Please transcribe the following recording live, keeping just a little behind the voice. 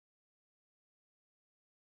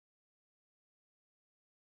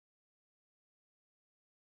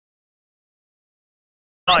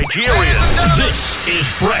Nigeria. This is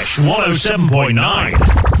Fresh 107.9.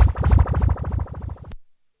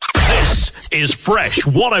 This is Fresh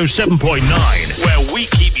 107.9, where we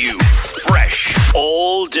keep you fresh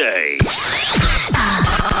all day.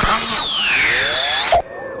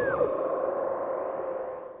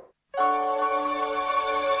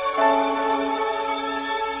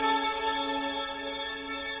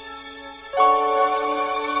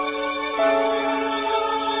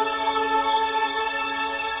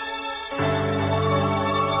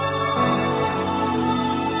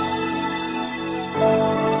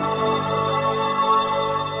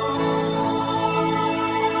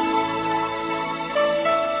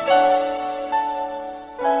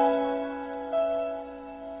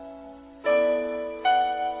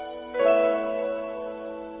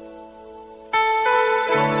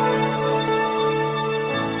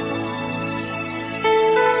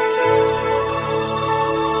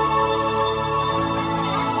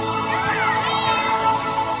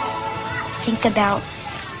 Think about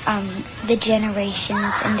the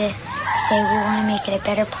generations and to say we want to make it a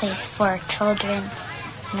better place for our children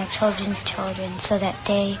and our children's children so that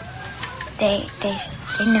they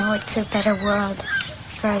know it's a better world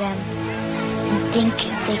for them and think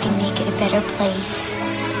if they can make it a better place.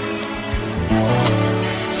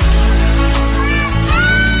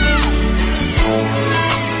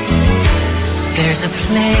 There's a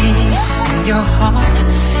place in your heart,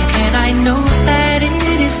 and I know that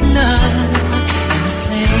it is love. And this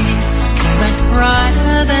place is much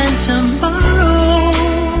brighter than tomorrow.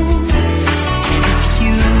 And if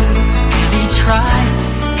you really try,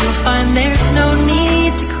 you'll find there's no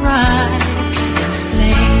need to cry. In this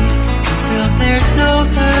place, you feel there's no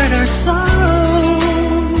hurt or sorrow.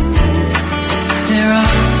 There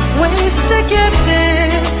are ways to get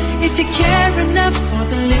there if you care enough for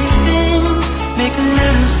the living. Make a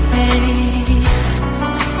little space,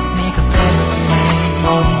 make a better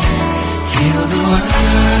place. Heal the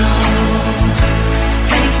world,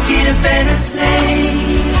 make it a better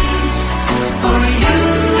place for you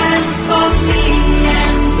and for me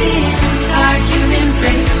and the entire human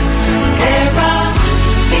race. There are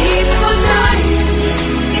people dying.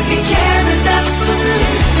 If you care enough for the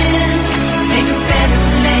living, make a better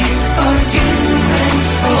place for you and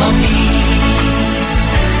for me.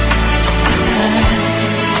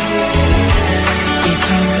 If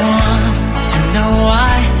you want to know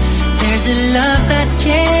why, there's a love that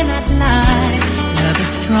cannot lie. Love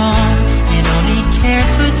is strong and only cares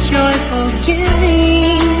for joyful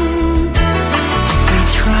giving. If we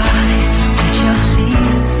try, we shall see.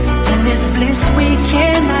 In this bliss we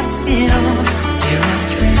cannot feel. There are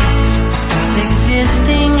dreams, we stop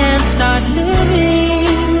existing and start living.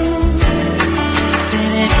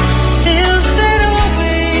 Then it feels that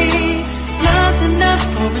always love's enough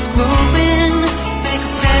for us growing. Make a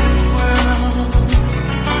better world,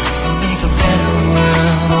 make a better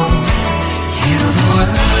world. Heal the world,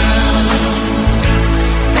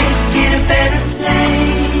 make it a better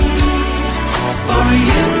place for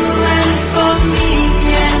you and for me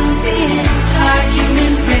and the entire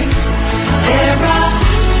human race. There are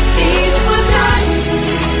people dying.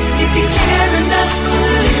 If you care enough for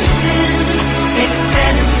living, make a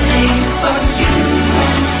better place for you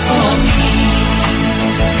and for me.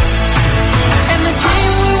 And the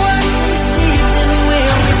dream we once received and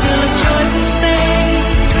will reveal a joyful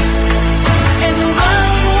face. And the one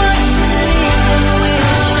we once believed in will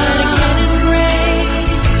shine again in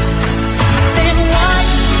grace. Then why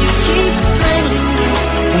do you keep straining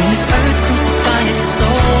when this earth crucify its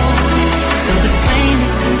soul? Though it's plain to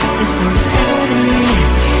see this world is heavenly.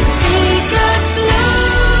 Be God's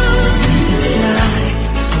love and fly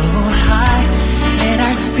so high. Let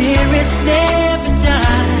our spirits never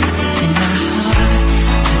die. In my heart,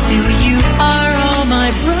 I feel you are all my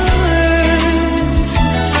brothers.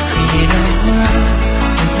 Create a world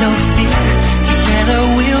with no fear. Together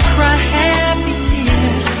we'll cry happy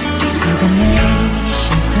tears. See the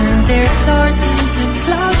nations turn their swords into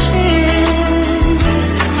plowshares.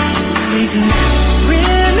 We could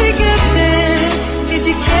really get there if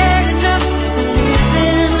you cared enough for the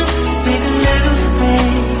living. Make a little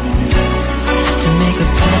space to make a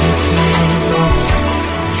better place.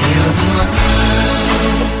 Heal the world.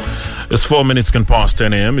 It's 4 minutes can pass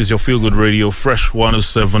 10 a.m. Is your Feel Good Radio, Fresh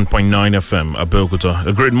 107.9 FM, Abeokuta.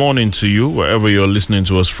 A great morning to you, wherever you're listening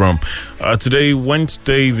to us from. Today,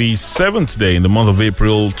 Wednesday, the 7th day in the month of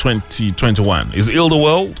April 2021, is Heal the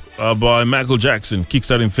World by Michael Jackson,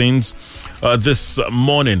 kickstarting things this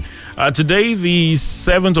morning. Today, the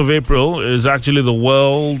 7th of April, is actually the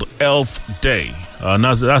World Health Day.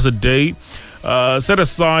 That's a day set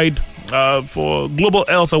aside for Global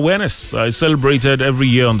Health Awareness. It's celebrated every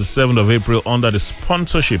year on the 7th of April under the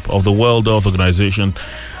sponsorship of the World Health Organization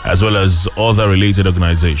as well as other related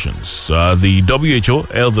organizations. The WHO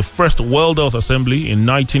held the first World Health Assembly in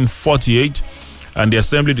 1948, and the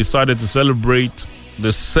assembly decided to celebrate the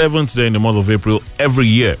 7th day in the month of April every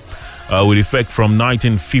year with effect from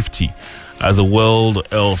 1950 as a World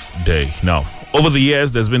Health Day. Now, over the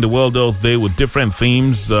years, there's been the World Health Day with different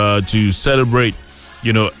themes to celebrate,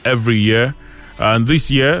 every year. And this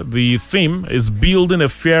year, the theme is building a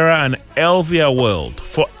fairer and healthier world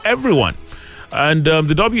for everyone. And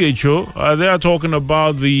the WHO, they are talking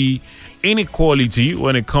about the inequality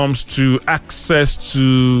when it comes to access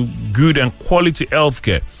to good and quality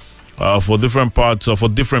healthcare for different parts or for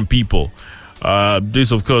different people.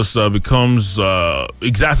 This, of course, becomes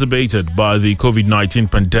exacerbated by the COVID-19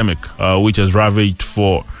 pandemic, which has ravaged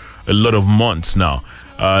for a lot of months now.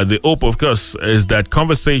 The hope, of course, is that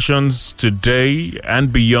conversations today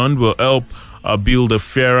and beyond will help build a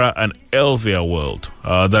fairer and healthier world.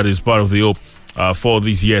 That is part of the hope for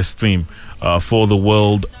this year's theme for the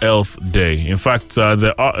World Health Day. In fact,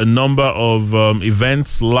 there are a number of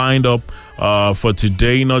events lined up for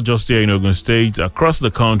today, not just here in Ogun State, across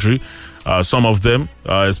the country. Some of them,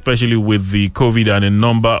 especially with the COVID and a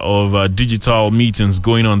number of digital meetings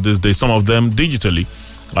going on this day, some of them digitally.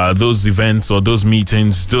 Those events or those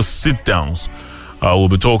meetings, those sit-downs, we'll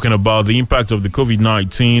be talking about the impact of the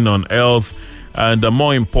COVID-19 on health and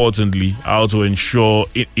more importantly, how to ensure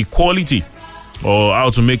equality or how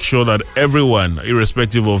to make sure that everyone,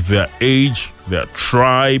 irrespective of their age, their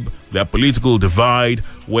tribe, their political divide,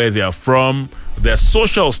 where they are from, their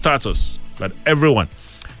social status, that everyone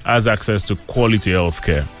has access to quality health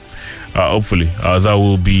care. Hopefully,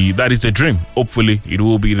 that is the dream. Hopefully, it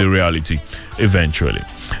will be the reality eventually.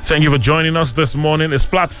 Thank you for joining us this morning. It's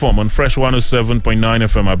Platform on Fresh 107.9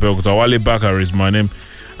 FM Abeokuta. Wale Bakar is my name,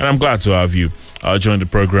 and I'm glad to have you join the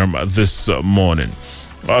program this morning.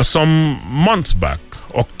 Some months back,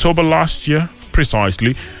 October last year,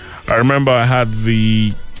 precisely, I remember I had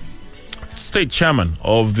the state chairman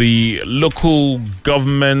of the Local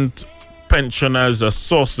Government Pensioners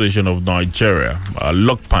Association of Nigeria,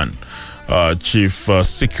 LOCPAN, Chief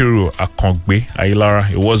Sikiru Akongbe Ailara.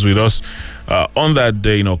 He was with us on that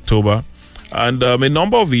day in October, and a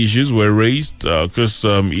number of issues were raised,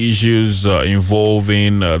 issues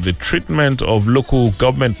involving the treatment of local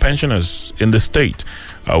government pensioners in the state.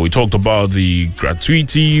 We talked about the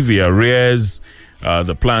gratuity, the arrears,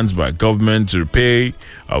 the plans by government to repay.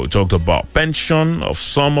 We talked about pension of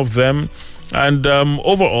some of them. And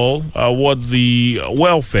overall, what the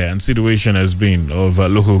welfare and situation has been of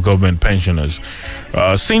local government pensioners.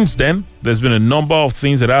 Since then, there's been a number of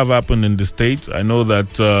things that have happened in the state. I know that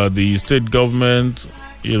the state government,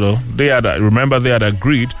 they had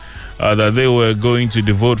agreed that they were going to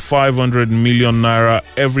devote 500 million naira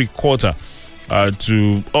every quarter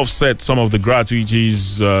to offset some of the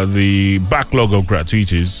gratuities, the backlog of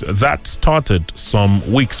gratuities. That started some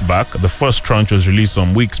weeks back. The first tranche was released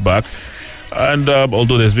some weeks back. And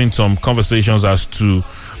although there's been some conversations as to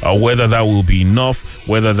whether that will be enough,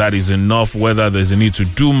 whether that is enough, whether there's a need to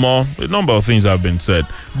do more, a number of things have been said.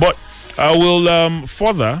 But I will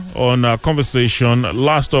further on our conversation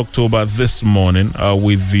last October this morning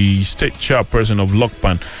with the state chairperson of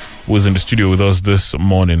LOCPAN, who was in the studio with us this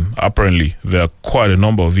morning. Apparently, there are quite a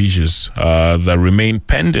number of issues that remain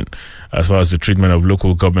pending as far as the treatment of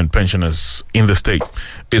local government pensioners in the state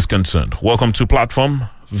is concerned. Welcome to Platform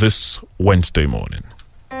this Wednesday morning.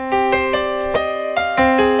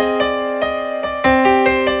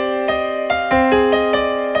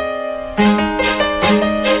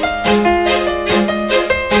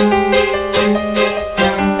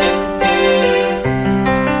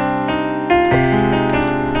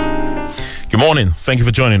 Good morning. Thank you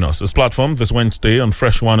for joining us. This Platform this Wednesday on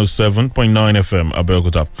Fresh 107.9 FM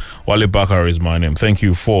Abeokuta. Wale Bakar is my name. Thank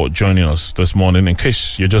you for joining us this morning. In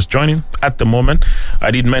case you're just joining at the moment,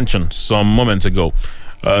 I did mention some moments ago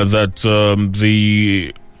that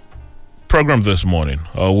the program this morning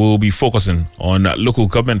will be focusing on local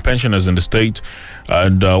government pensioners in the state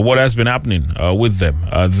and what has been happening with them,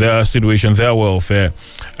 their situation, their welfare,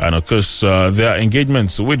 and of course their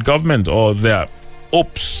engagements with government or their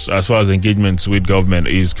hopes as far as engagements with government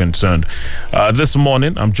is concerned. This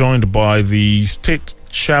morning, I'm joined by the state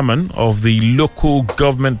chairman of the Local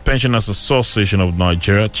Government Pensioners Association of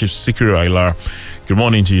Nigeria, Chief Sikiru Ailara. Good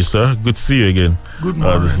morning to you, sir. Good to see you again. Good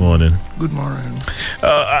morning. This morning. Good morning.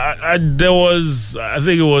 I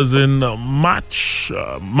think it was in March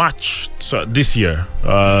this year.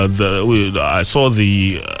 I saw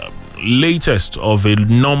the latest of a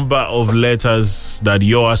number of letters that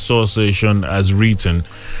your association has written.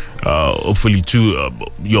 Hopefully,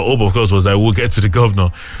 your hope, of course, was that we'll get to the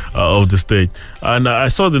governor of the state. And I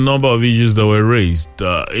saw the number of issues that were raised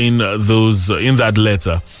in that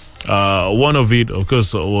letter. One of it, of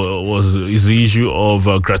course, is the issue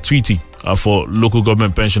of gratuity for local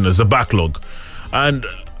government pensioners, the backlog. And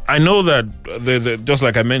I know that, just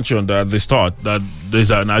like I mentioned at the start, that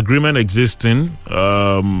there's an agreement existing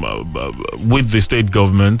with the state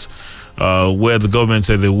government where the government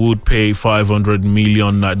said they would pay 500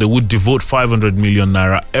 million, they would devote 500 million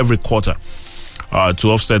naira every quarter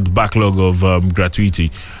to offset the backlog of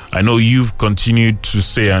gratuity. I know you've continued to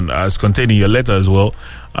say, and as contained in your letter as well,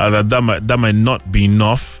 that might not be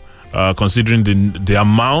enough, considering the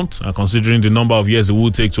amount and considering the number of years it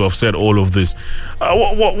will take to offset all of this.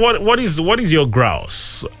 What is your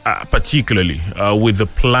grouse, particularly with the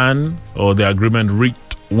plan or the agreement reached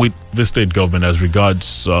with the state government as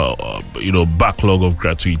regards backlog of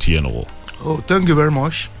gratuity and all? Oh, thank you very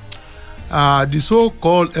much. The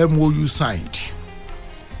so-called MOU signed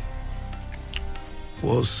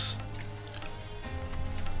was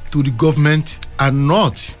to the government and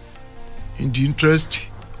not in the interest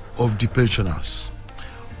of the pensioners.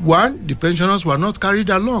 One, the pensioners were not carried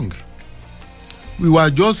along. We were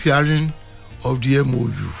just hearing of the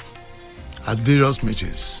MOU at various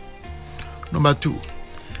meetings. Number two,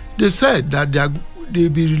 they said that they'll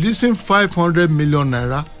be releasing 500 million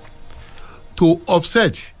naira to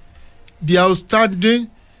offset the outstanding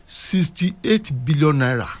 68 billion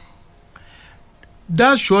naira.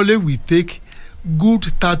 That surely will take good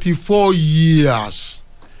 34 years.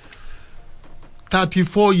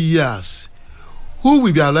 34 years. Who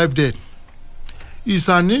will be alive then? It's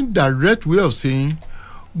an indirect way of saying,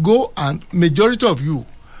 majority of you,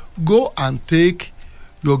 go and take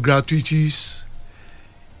your gratuities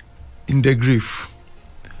in the grave.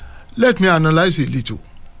 Let me analyze a little.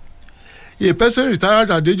 A person retired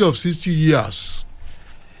at the age of 60 years.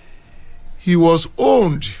 He was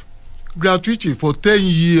owned gratuity for 10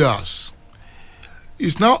 years.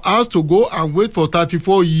 Is now asked to go and wait for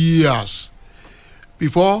 34 years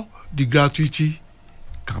before the gratuity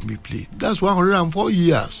can be paid. That's 104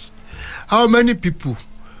 years. How many people,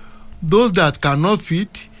 those that cannot feed,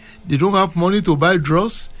 they don't have money to buy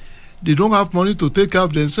drugs, they don't have money to take care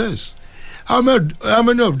of themselves, how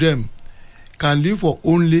many of them can live for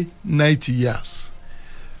only 90 years?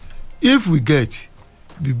 If we get,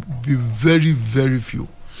 be very, very few.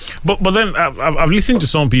 But then I've listened to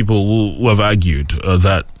some people who have argued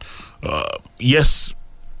that yes,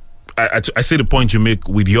 I see the point you make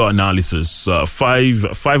with your analysis.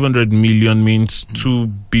 500 million means 2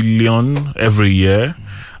 billion every year,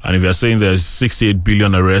 and if you're saying there's 68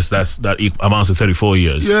 billion arrests, that amounts to 34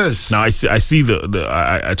 years. Yes. Now I see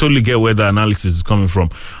I totally get where the analysis is coming from,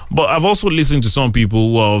 but I've also listened to some people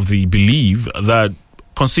who are of the belief that,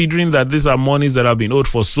 considering that these are monies that have been owed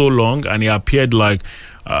for so long, and it appeared like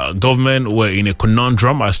government were in a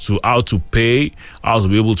conundrum as to how to pay, how to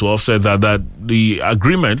be able to offset that the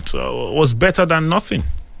agreement was better than nothing.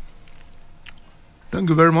 Thank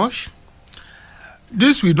you very much.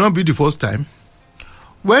 This will not be the first time.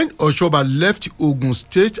 When Oshoba left Ogun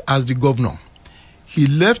State as the governor, he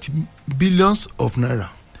left billions of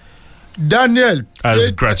naira. Daniel as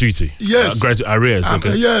paid, gratuity. Yes. Arrears.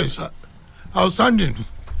 Okay. Yes. Outstanding.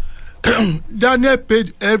 Daniel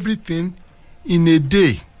paid everything in a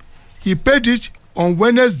day. He paid it on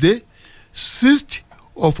Wednesday, 6th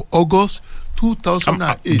of August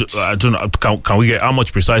 2008. I don't know. Can we get how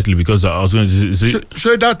much precisely? Because I was going to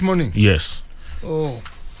show that money. Yes. Oh.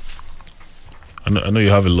 I know you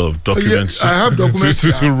have a lot of documents. Yes, I have documents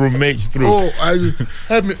to rummage through.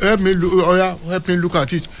 Help me look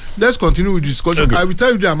at it. Let's continue with the discussion. Okay. I will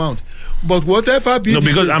tell you the amount. But whatever be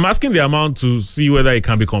because I'm asking the amount to see whether it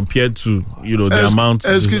can be compared to the amount.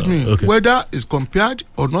 Excuse me. Okay. Whether it's compared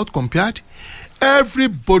or not compared,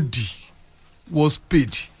 everybody was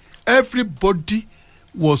paid. Everybody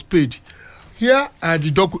was paid. Here are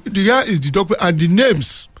here is the document and the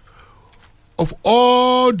names of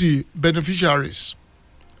all the beneficiaries.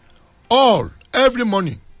 Every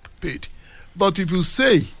money paid. But if you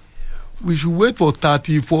say we should wait for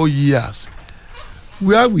 34 years,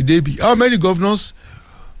 where will they be? How many governors?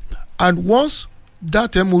 And once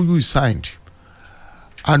that MOU is signed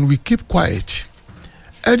and we keep quiet,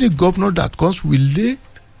 any governor that comes will lay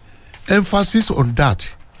emphasis on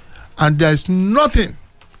that. And there is nothing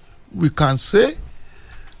we can say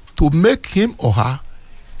to make him or her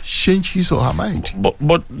change his or her mind.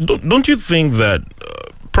 But don't you think that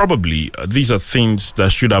probably these are things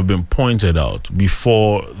that should have been pointed out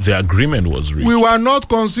before the agreement was reached. We were not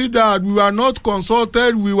considered, we were not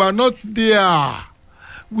consulted, we were not there.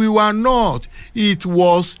 We were not. It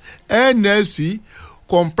was NSC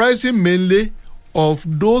comprising mainly of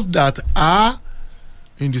those that are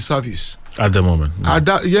in the service. At the moment.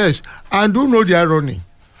 Yes. And do know the irony.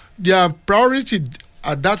 Their priority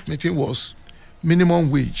at that meeting was minimum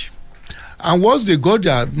wage. And once they got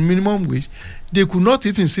their minimum wage, they could not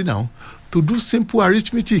even sit down to do simple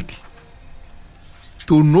arithmetic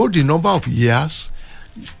to know the number of years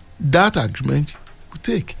that agreement would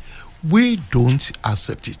take. We don't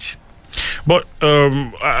accept it. But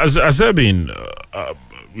has there been,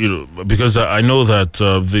 because I know that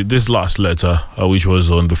this last letter, which was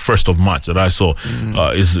on the 1st of March that I saw,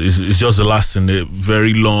 is just the last in a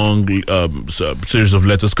very long series of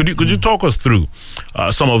letters. Could you talk us through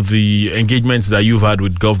some of the engagements that you've had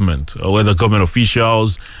with government, whether government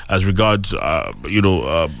officials, as regards,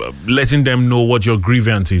 letting them know what your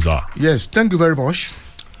grievances are? Yes, thank you very much.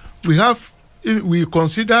 We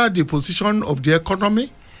consider the position of the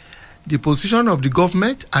economy, the position of the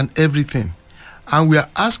government, and everything. And we are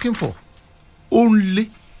asking for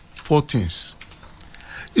only 4 things.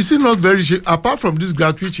 Is it not very cheap? Apart from this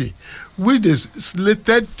gratuity, which is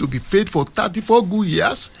slated to be paid for 34 good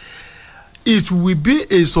years, it will be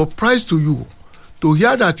a surprise to you to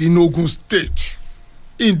hear that in Ogun State,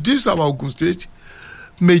 in this our Ogun State,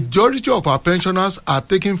 majority of our pensioners are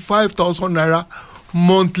taking 5,000 naira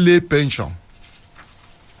monthly pension.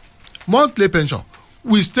 Monthly pension.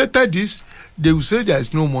 We stated this, they will say there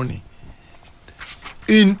is no money.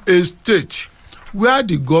 In a state where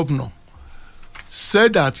the governor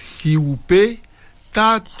said that he will pay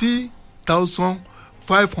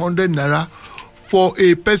 30,500 naira for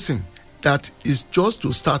a person that is just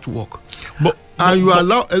to start work.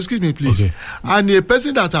 Excuse me please, okay. And a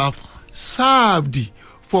person that have served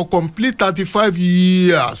for complete 35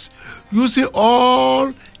 years using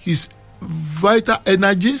all his vital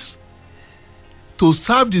energies to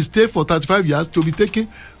serve the state for 35 years to be taking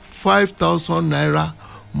 5,000 naira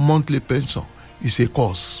monthly pension is a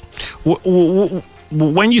cause.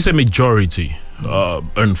 When you say majority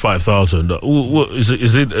earn 5,000,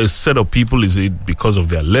 is it a set of people? Is it because of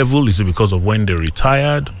their level? Is it because of when they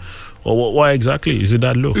retired? Or why exactly is it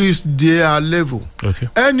that low? It's their level. Okay.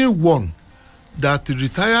 Anyone that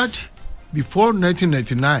retired before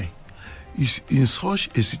 1999 is in such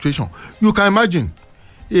a situation. You can imagine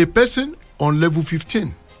a person on level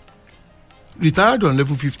 15, retired on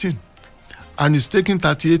level 15, and is taking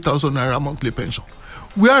 38,000 naira monthly pension.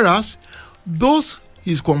 Whereas those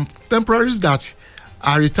his contemporaries that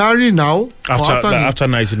are retiring now after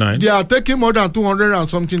 99, they are taking more than 200 and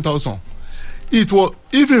something thousand. It was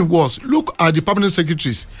even worse. Look at the permanent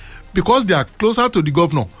secretaries, because they are closer to the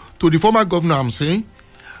governor, to the former governor. I'm saying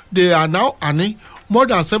they are now earning more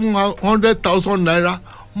than 700,000 naira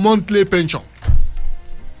monthly pension.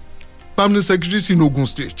 Permanent secretaries in Ogun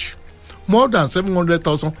State, more than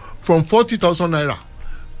 700,000, from 40,000 naira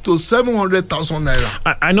to 700,000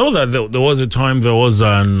 naira. I know that there was a time there was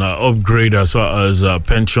an upgrade as far as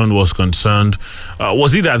pension was concerned.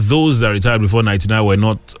 Was it that those that retired before 99 were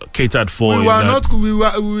not catered for?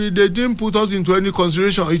 They didn't put us into any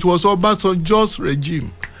consideration. It was Obasanjo's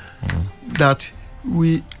regime that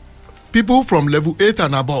people from level 8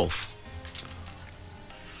 and above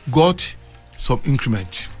got some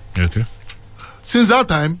increment. Okay. Since that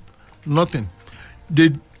time, nothing.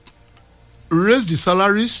 They raised the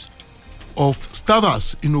salaries of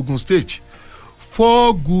staffers in Ogun State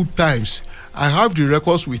 4 good times. I have the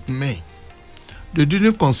records with me. They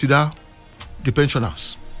didn't consider the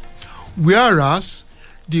pensioners. Whereas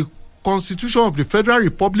the Constitution of the Federal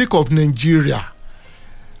Republic of Nigeria,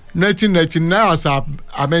 1999 as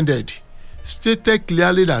amended, stated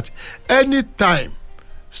clearly that any time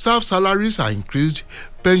staff salaries are increased,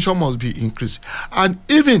 pension must be increased. And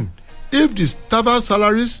even if the staff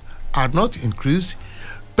salaries are not increased,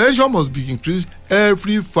 pension must be increased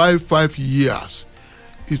every 5 years.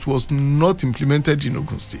 It was not implemented in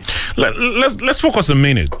Ogun State. Let's focus a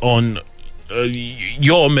minute on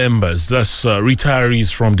your members, that's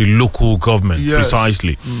retirees from the local government, yes.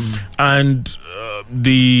 Precisely. And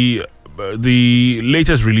the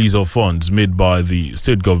latest release of funds made by the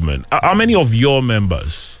state government. How many of your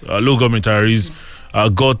members, local government retirees,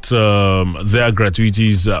 got their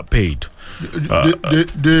gratuities paid?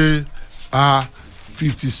 They are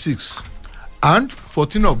 56, and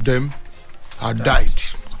 14 of them had died.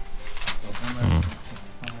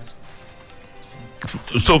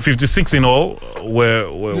 So 56 in all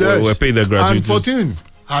were paid their gratuities, and 14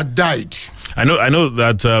 had died. I know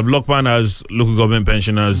that Lokman has local government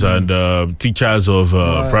pensioners and teachers of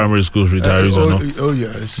primary schools retirees.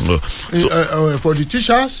 Yes. So, For the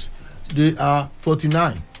teachers, they are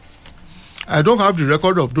 49. I don't have the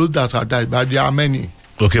record of those that are died, but there are many.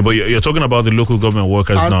 okay, but you're talking about the local government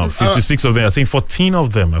workers now. 56 of them. I think 14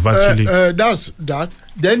 of them have actually. That's that.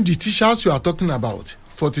 Then the teachers you are talking about,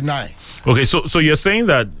 49. Okay, so you're saying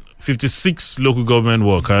that 56 local government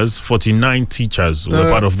workers, 49 teachers were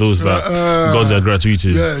part of those that got their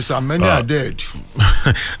gratuities. Yes, and many are dead.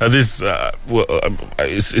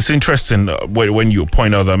 It's interesting when you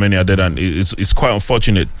point out that many are dead, and it's quite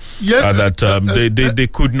unfortunate that they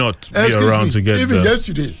could not be around to get. Even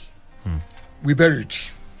yesterday, we buried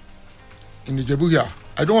in the Jebuya.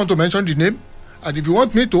 I don't want to mention the name, and if you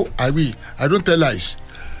want me to, I will. I don't tell lies.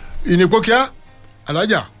 In Ipokia,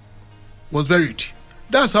 Alaja was buried.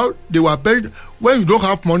 That's how they were buried. When you don't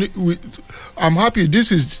have money, I'm happy. This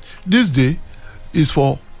day is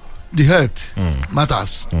for the health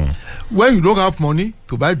matters. When you don't have money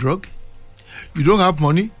to buy drug, you don't have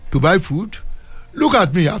money to buy food. Look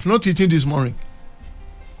at me. I've not eaten this morning.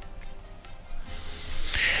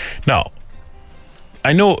 Now,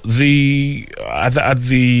 I know the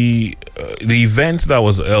event that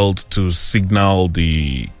was held to signal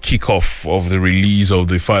the kickoff of the release of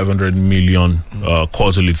the 500 million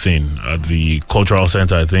quarterly thing at the Cultural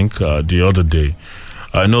Center, I think, the other day.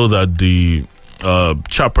 I know that the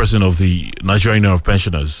chairperson of the Nigerian Union of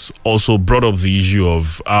Pensioners also brought up the issue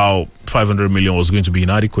of how 500 million was going to be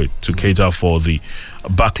inadequate to cater for the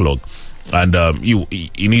backlog. And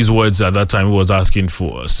in his words at that time, he was asking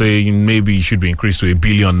for, saying maybe it should be increased to 1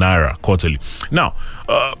 billion naira quarterly. Now,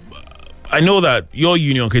 I know that your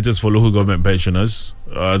union caters for local government pensioners.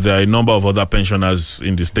 There are a number of other pensioners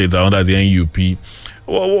in the state that are under the NUP.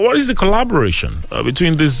 What is the collaboration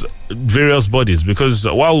between these various bodies? Because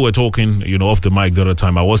while we were talking, off the mic the other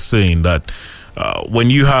time, I was saying that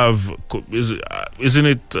when you have,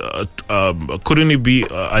 couldn't it be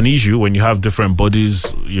an issue when you have different bodies,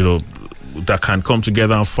 that can come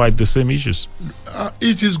together and fight the same issues?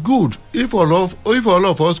 It is good if all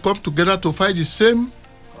of us come together to fight the same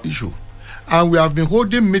issue. And we have been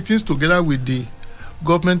holding meetings together with the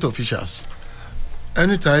government officials.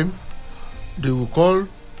 Anytime they will call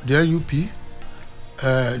the NUP,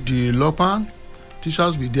 the LOPAN,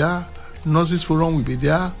 teachers will be there, nurses forum will be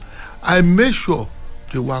there. I make sure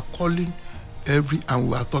they were calling and we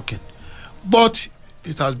were talking. But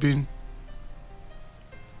it has been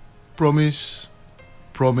promise.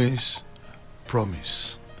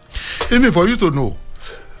 Even for you to know,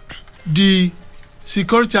 the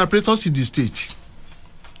security operators in the state,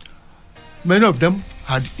 many of them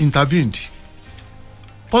had intervened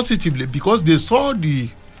positively because they saw the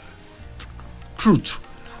truth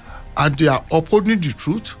and they are upholding the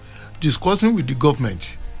truth, discussing with the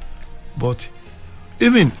government. But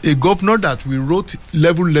even a governor that we wrote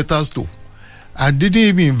 11 letters to and didn't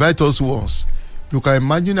even invite us once, you can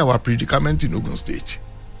imagine our predicament in Ogun State.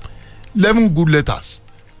 11 good letters.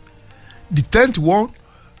 The 10th one,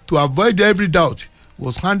 to avoid every doubt,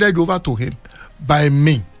 was handed over to him by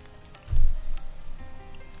me.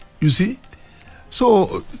 You see?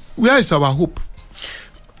 So, where is our hope?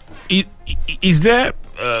 Is there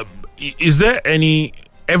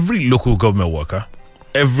every local government worker,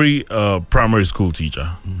 every primary school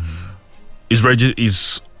teacher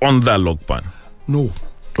is on that log ban? No.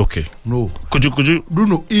 Okay. No. Could you?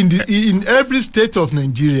 No. In every state of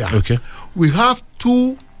Nigeria, okay, we have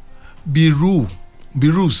 2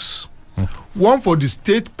 Birus. One for the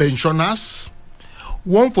state pensioners,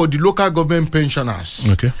 one for the local government pensioners.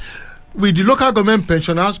 Okay. With the local government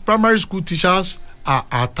pensioners, primary school teachers are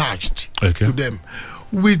attached to them.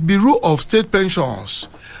 With Bureau of State Pensions,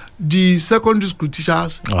 the secondary school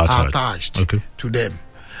teachers are attached to them.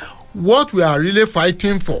 What we are really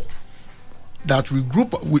fighting for, that we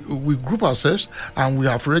group ourselves and we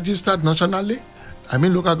have registered nationally,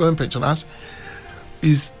 local government pensioners,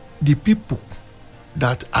 is the people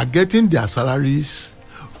that are getting their salaries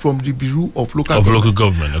from the Bureau of Local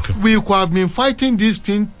Government. Okay. We could have been fighting this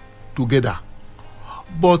thing together.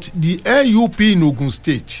 But the NUP in Ogun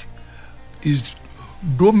State is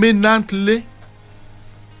dominantly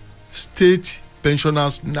state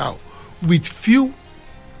pensioners now, with few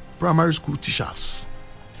primary school teachers.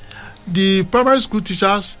 The primary school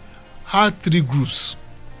teachers had 3 groups.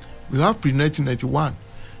 We have pre-1991.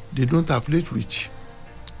 They don't affiliate with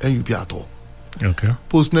NUP at all. Okay.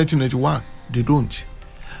 Post-1991, they don't.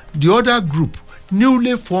 The other group,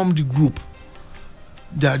 newly formed group,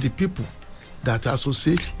 they are the people that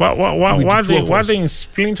associate. Why are they in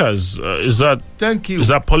splinters? Is that? Thank you. Is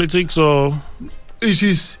that politics or? It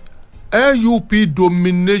is NUP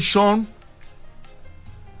domination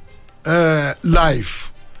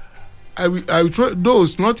life. I will throw, though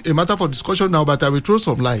it's not a matter for discussion now, but I will throw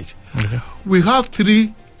some light. Okay. We have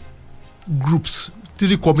 3 groups,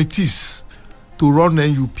 3 committees to run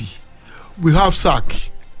NUP. We have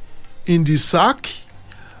SAC. In the SAC,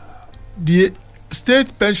 the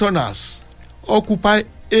state pensioners occupy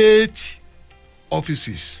 8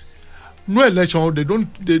 offices. No election, they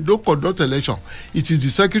don't conduct election. It is the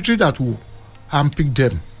secretary that will handpick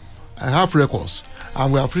them. I have records,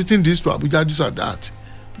 and we have written this to Abuja, this and that.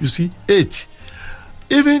 You see, 8.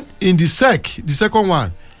 Even in the SEC, the second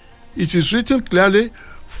one, it is written clearly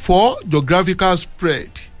for geographical spread.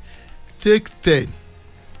 Take 10,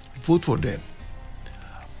 vote for them.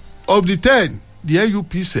 Of the 10, the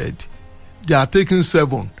NUP said they are taking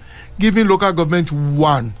 7, giving local government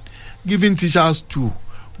 1, giving teachers 2.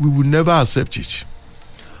 We will never accept it.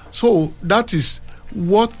 So that is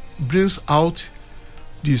what brings out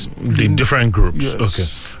the different groups.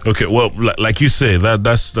 Yes. Okay. Well, like you say,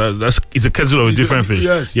 that's it's a kettle of a different fish.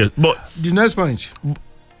 Yes. But the next point,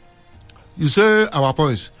 you say our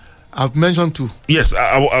points. I've mentioned 2. yes.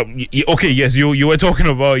 Okay. Yes. You were talking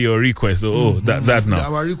about your request. That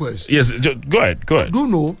now. Our request. Yes. Go ahead. Do you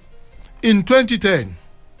know, in 2010,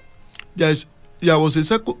 there was a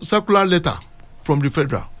circular letter from the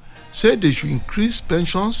federal said they should increase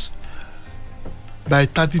pensions by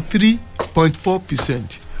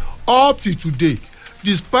 33.4%. Up to today,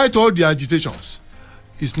 despite all the agitations,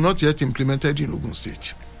 it's not yet implemented in Ogun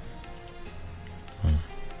State.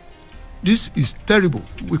 This is terrible.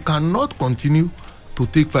 We cannot continue to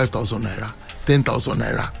take 5,000 naira, 10,000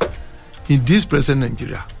 naira in this present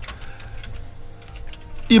Nigeria.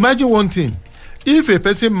 Imagine one thing. If a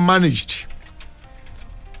person managed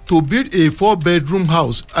to build a 4-bedroom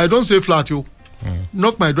house, I don't say flat,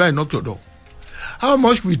 knock my door, I knock your door. How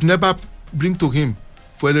much will it never bring to him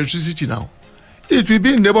for electricity now? It will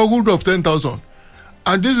be in the neighborhood of 10,000.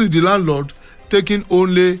 And this is the landlord taking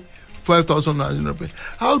only 5,000.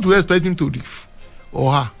 How do you expect him to live?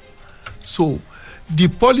 Or her? So, the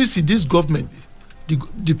policy, this government,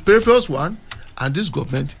 the previous one and this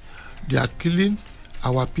government, they are killing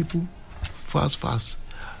our people fast.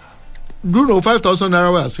 Do you know 5,000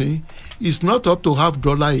 naira we are saying? It's not up to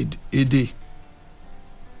 $50 a day.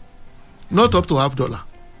 Not up to $50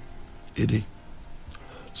 a day.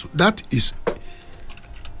 So that is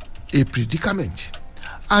a predicament.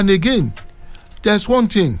 And again, there's one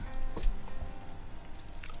thing.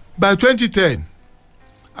 By 2010,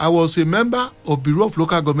 I was a member of Bureau of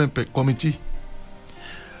Local Government Committee.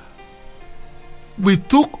 We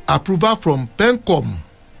took approval from PENCOM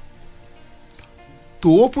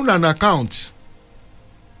to open an account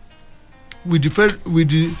with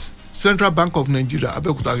the Central Bank of Nigeria,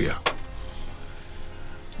 Abeokuta area.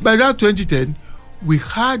 By that 2010, we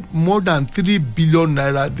had more than 3 billion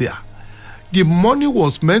naira there. The money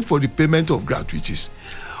was meant for the payment of gratuities.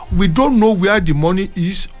 We don't know where the money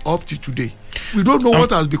is up to today. We don't know what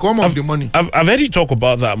has become of the money. I've heard you talk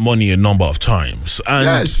about that money a number of times. And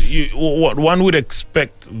yes. One would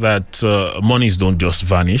expect that monies don't just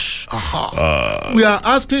vanish. We are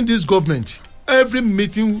asking this government, every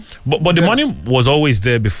meeting... But the money was always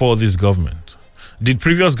there before this government. Did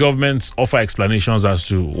previous governments offer explanations as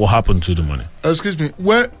to what happened to the money? Excuse me.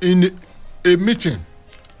 Well, in a meeting,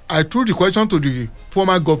 I threw the question to the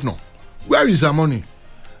former governor. Where is the money?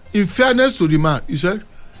 In fairness to the man, he said,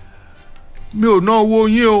 mi ò ná owó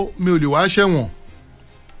yín o, mi ò lè wá ṣẹ̀wọ̀n.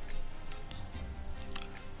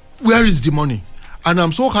 Where is the money? And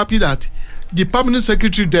I'm so happy that the permanent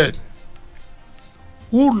secretary there,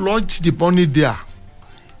 who lodged the money there,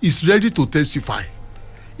 is ready to testify.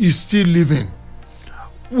 Is still living.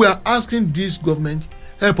 We are asking this government,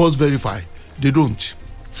 help us verify. They don't.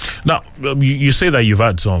 Now, you say that you've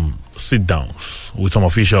had some sit-downs with some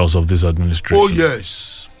officials of this administration. Oh,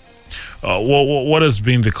 yes. What has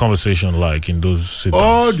been the conversation like in those sit-downs?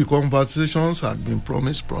 All the conversations have been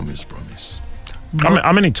promise.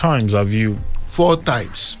 How many times have you? 4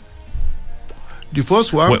 times. The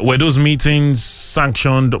first one... Were those meetings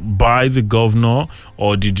sanctioned by the governor,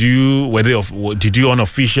 or did you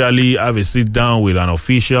unofficially have a sit-down with an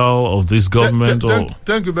official of this government?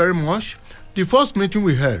 Thank you very much. The first meeting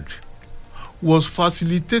we held was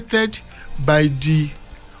facilitated by the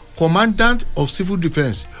Commandant of Civil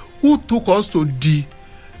Defense, who took us to the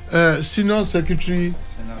Senior Secretary,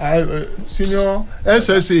 Senior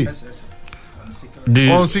SSA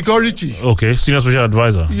on security. Okay, Senior Special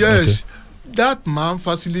Advisor. Yes. Okay. That man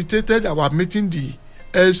facilitated our meeting, the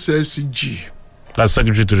SSG. That's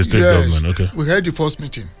Secretary to the State Government. Okay. We had the first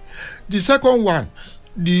meeting. The second one,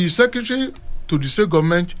 the Secretary to the State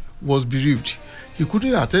Government was bereaved. He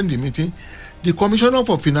couldn't attend the meeting. The Commissioner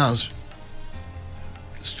for Finance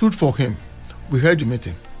stood for him. We held the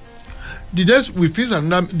meeting. They fixed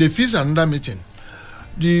another meeting.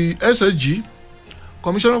 The SSG,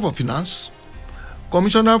 Commissioner for Finance,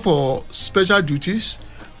 Commissioner for Special Duties,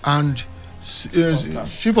 and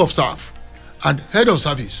Chief of Staff and Head of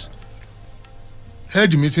Service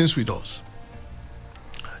held the meetings with us.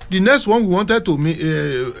 The next one we wanted to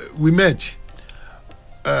we met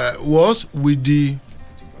was with the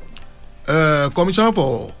Commissioner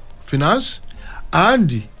for Finance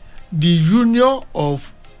and the Union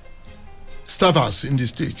of Staffers in the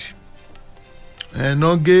state.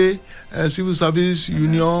 Noge, Civil Service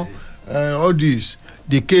Union, all these.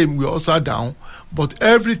 They came, we all sat down, but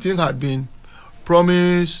everything had been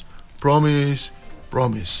promise. Promise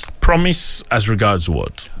as regards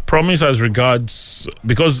what? Promise as regards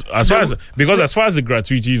because as far as the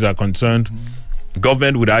gratuities are concerned,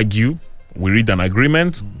 government would argue we read an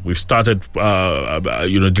agreement. We've started,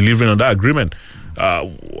 delivering on that agreement.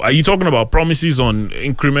 Are you talking about promises on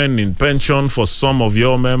increment in pension for some of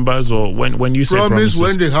your members, or when you say promises?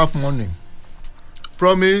 When they have money.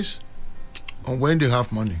 Promise on when they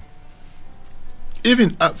have money.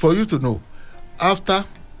 Even for you to know, after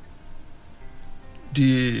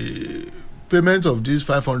the payment of this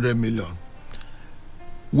 500 million,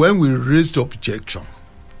 when we raised objection,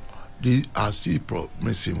 they are still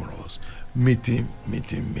promising us meeting,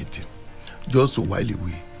 just to while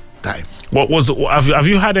away time. Have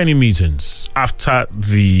you had any meetings after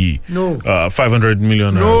the 500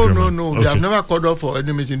 million? No. Okay. They have never called up for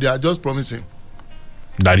any meeting. They are just promising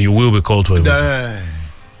that you will be called to a meeting.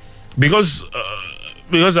 Because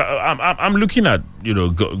I'm looking at,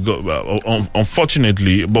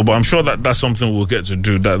 unfortunately, but I'm sure that's something we'll get to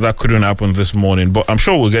do. That couldn't happen this morning, but I'm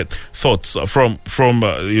sure we'll get thoughts from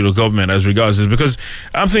government as regards this, because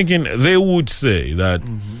I'm thinking they would say that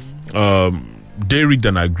they reached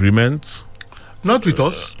an agreement. Not with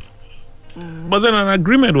us. But then an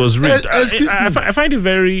agreement was reached. I find it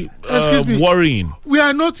very worrying. We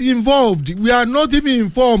are not involved. We are not even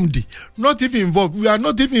informed. Not even involved. We are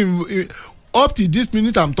not even up to this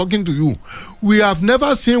minute I'm talking to you. We have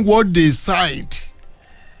never seen what they signed.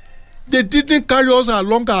 They didn't carry us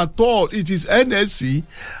along at all. It is NSC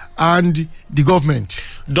and the government.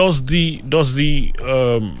 Does the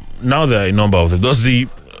now there are a number of them. Does the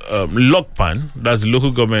LOCPAN, that's the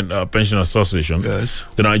Local Government Pension Association, yes,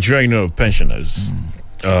 the Nigerian Union of Pensioners,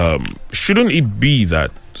 shouldn't it be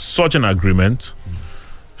that such an agreement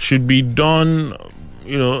should be done,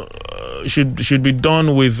 should be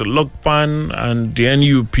done with LOCPAN and the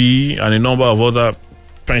NUP and a number of other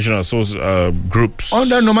pension groups?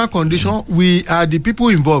 Under normal condition, we are the people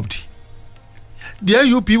involved. The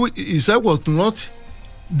NUP itself was not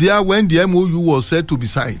there when the MOU was said to be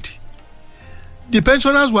signed. The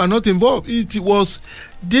pensioners were not involved. It was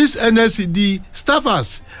this NSC, the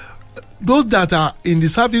staffers, those that are in the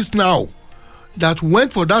service now, that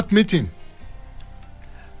went for that meeting.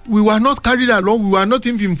 We were not carried along. We were not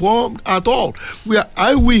even informed at all. We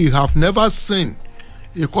have never seen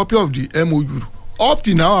a copy of the MOU. Up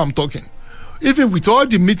to now, I'm talking. Even with all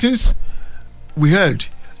the meetings we held,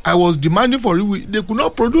 I was demanding for it. They could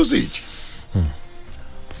not produce it.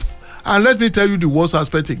 And let me tell you the worst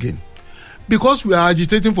aspect again. Because we are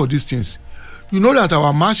agitating for these things, you know that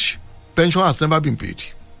our March pension has never been paid.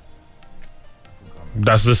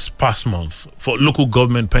 That's this past month for local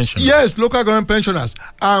government pensioners? Yes, local government pensioners.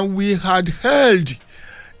 And we had held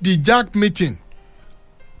the JAC meeting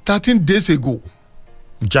 13 days ago.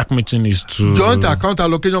 JAC meeting is to... Joint Account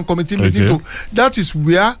Allocation Committee meeting. That is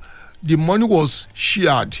where the money was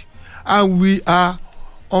shared. And we are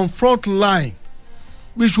on front line.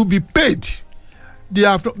 We should be paid. They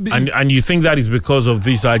have not and you think that is because of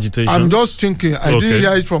this agitation? I'm just thinking. I didn't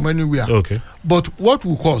hear it from anywhere. Okay. But what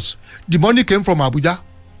will cause? The money came from Abuja.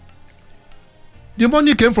 The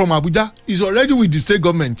money came from Abuja. It's already with the state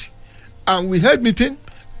government. And we had meeting.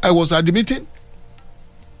 I was at the meeting.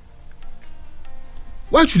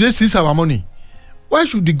 Why should they seize our money? Why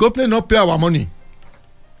should the government not pay our money?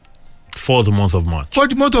 For the month of March. For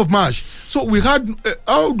the month of March. So we had,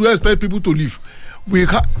 how do I expect people to live? We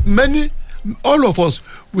had all of us,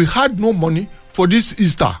 we had no money for this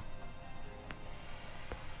Easter.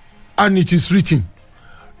 And it is written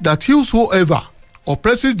that whosoever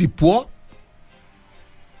oppresses the poor,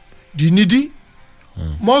 the needy,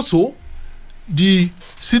 more so the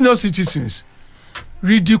senior citizens,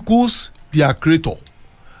 ridicules their creator.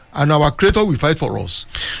 And our creator will fight for us.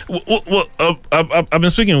 Well, I've been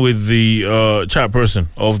speaking with the chairperson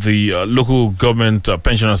of the Local Government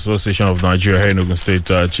Pension Association of Nigeria here in Ogun State,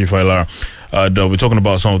 Chief Ailara. We're talking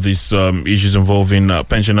about some of these issues involving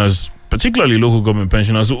pensioners, particularly local government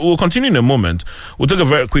pensioners. We'll continue in a moment. We'll take a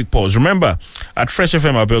very quick pause. Remember, at Fresh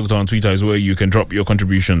FM Abeokuta on Twitter is where you can drop your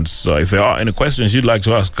contributions. If there are any questions you'd like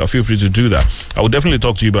to ask, feel free to do that. I will definitely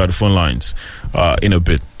talk to you about the phone lines in a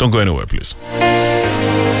bit. Don't go anywhere, please.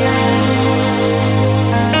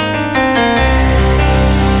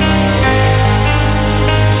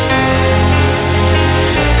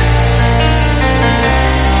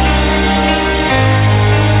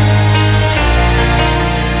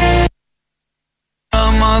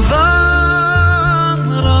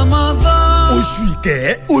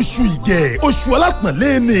 oṣù ìgẹ̀ oṣù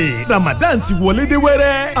alápọ̀nlé ni Ramadan ti wọlé dé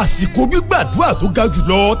wẹ́rẹ́ àsìkò gbígbàdúrà tó ga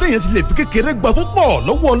jùlọ téèyàn ti lè fi kékeré gba púpọ̀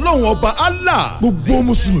lọ́wọ́ Ọlọ́run ọba Allah gbogbo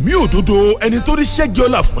mùsùlùmí òdodo ẹni tó rí ṣẹ́gi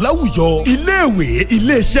ọlá fún láwùjọ iléèwé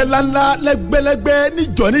iléeṣẹ́ ńláńlá lẹ́gbẹ́lẹ́gbẹ́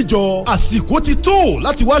níjọ àsìkò ti tó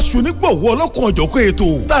láti wá ṣonígbọ̀wọ́ ọlọ́kan ọ̀jọ̀kan ètò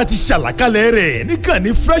tá a ti ṣàlàkalẹ̀ rẹ̀ níkànnì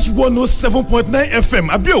Fresh 107.9 FM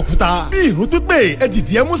Abẹ́òkúta bí ìrún pípé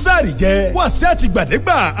ẹ̀dìdì ẹ̀ músàrì jẹ́ wàásù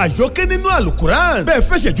àtìgbàdégbà àyọkẹ́ nínú àlùkùrán bẹ́ẹ̀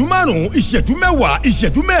fẹ́ ṣẹ́jú márùn-ún ìṣẹ́jú mẹ́wàá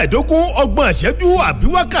ìṣẹ́jú mẹ́ẹ̀ẹ́dógún ọgbọ̀n ìṣẹ́jú àbí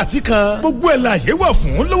wákàtí kan gbogbo ẹ̀ la yẹ wà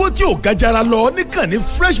fún lówó tí ò ga jara lọ níkànnì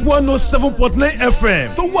Fresh 107.9 FM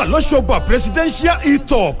tó wà lọ́sọ̀gbà Presidential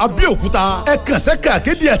Etop Abẹ́òkúta ẹ kàn sẹ́ka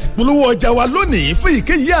akéde àti polówó ọjà wa lónìí fún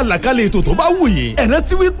ìkéyìí àlàkalẹ̀ ètò tó bá wù yín ẹ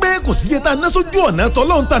rántí wípé kò sí iye tá a ná sójú ọ̀nà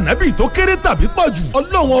tọ́lọ́run tànábì tó kéré tàbí pọ̀jù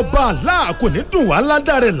Ọlọ́run ọba Allah kò ní dùn wá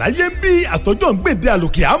ládàá rẹ̀ láyé ń bí àtọ́jọ́ ń gbèdé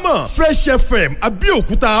àlòkè àmọ́ Fresh FM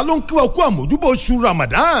Abẹ́òkúta ló ń kí wa kú àmójúbọ̀ oṣù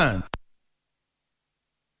Ramadan.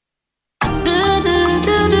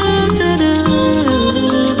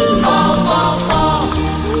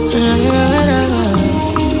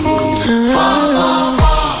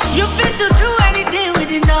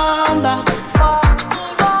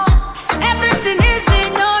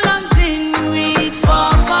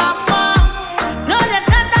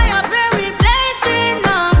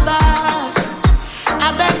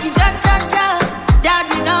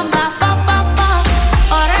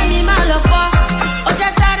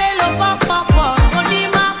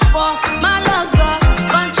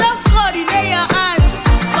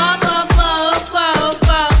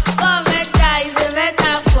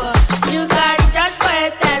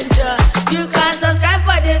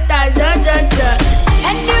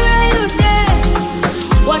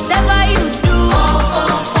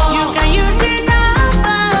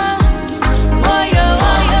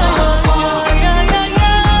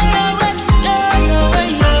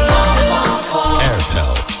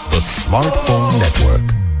 Smartphone Network.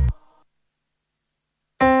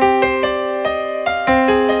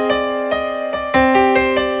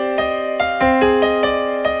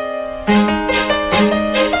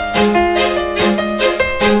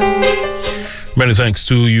 Many thanks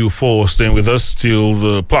to you for staying with us till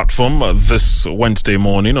the platform this Wednesday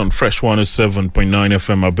morning on Fresh 107.9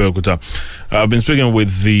 FM Abeokuta. I've been speaking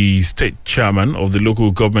with the state chairman of the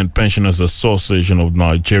Local Government Pensioners Association of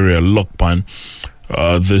Nigeria, LOCPAN,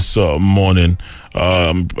 this morning.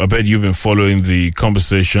 I bet you've been following the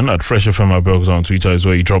conversation at Fresh FM Abeokuta on Twitter is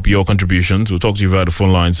where you drop your contributions. We'll talk to you about the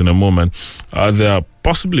phone lines in a moment. There are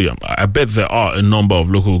possibly, I bet there are a number of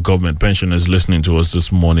local government pensioners listening to us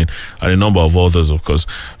this morning, and a number of others, of course,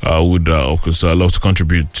 would of course love to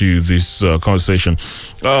contribute to this conversation.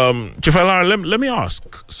 Chief Alara, let me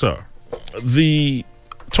ask, sir, the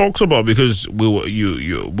talks about, because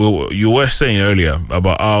you were saying earlier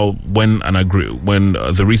about how when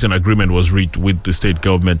the recent agreement was reached with the state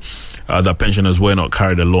government, that pensioners were not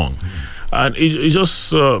carried along, and it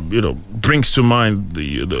just brings to mind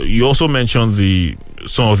you also mentioned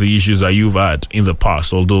some of the issues that you've had in the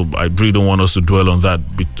past. Although I really don't want us to dwell on that.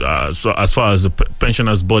 So as far as the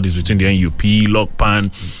pensioners' bodies between the NUP, LOCPAN,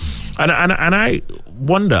 and I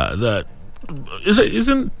wonder that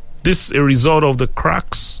isn't this a result of the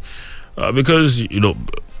cracks? Because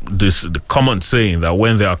the common saying that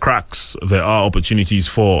when there are cracks, there are opportunities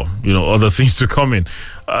for other things to come in.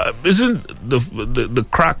 Isn't the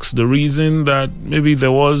cracks the reason that maybe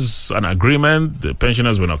there was an agreement, the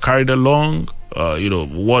pensioners were not carried along?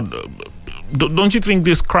 Don't you think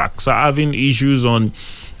these cracks are having issues on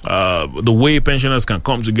the way pensioners can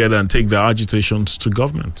come together and take their agitations to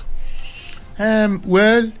government?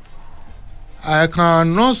 Well, I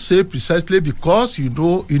cannot say precisely because,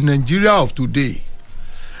 in Nigeria of today,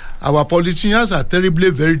 our politicians are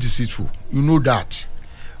terribly very deceitful. You know that.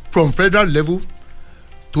 From federal level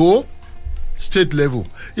to state level.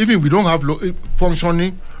 Even we don't have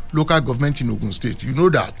functioning local government in Ogun State. You know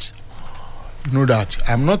that.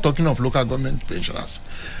 I'm not talking of local government pensioners.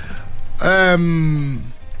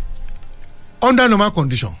 Under normal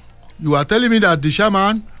condition, you are telling me that the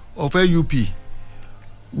chairman of LUP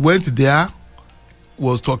went there,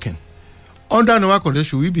 was talking. Under normal condition,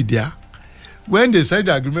 should we be there? When they signed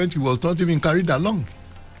the agreement, he was not even carried along.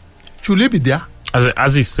 Should he be there?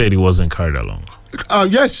 As he said, he wasn't carried along.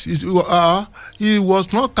 Yes, he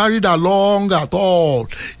was not carried along at all.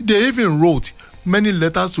 They even wrote many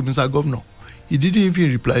letters to Mr. Governor. He didn't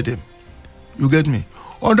even reply them. You get me?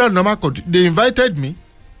 Under normal condition, they invited me.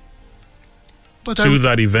 But to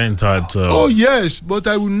that event at... oh, yes, but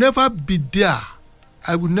I will never be there.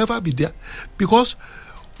 I will never be there because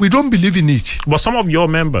we don't believe in it. But some of your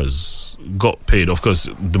members got paid, of course,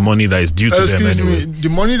 the money that is due to them anyway. Excuse me, the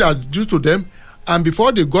money that's due to them, and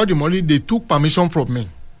before they got the money, they took permission from me.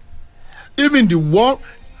 Even the one,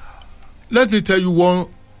 let me tell you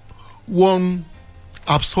one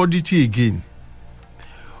absurdity again.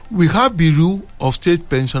 We have Bureau of State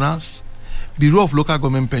Pensioners, Bureau of Local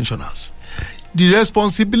Government Pensioners. The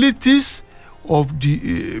responsibilities of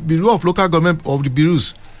the Bureau of Local Government, of the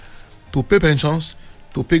bureaus, to pay pensions,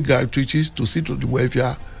 to pay gratuities, to see to the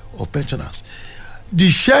welfare of pensioners. The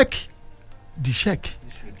check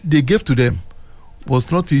they gave to them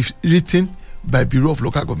was not written by Bureau of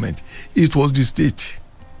Local Government. It was the state.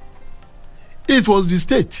 It was the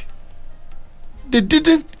state. They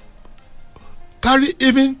didn't carry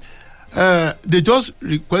even, they just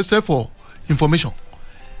requested for information.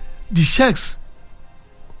 The checks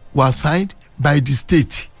were signed by the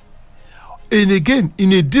state. And again,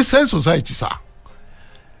 in a decent society, sir,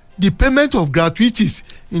 the payment of gratuities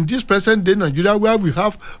in this present day Nigeria, where we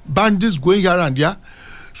have bandits going here and there,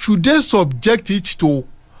 should they subject it to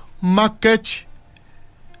market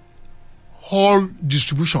hall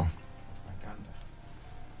distribution?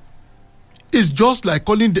 It's just like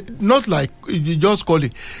calling, not like you just call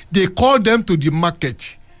it. They call them to the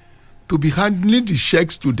market to be handling the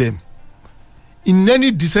checks to them. In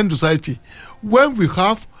any decent society, when we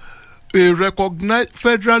have a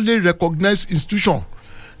federally recognized institution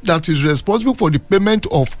that is responsible for the payment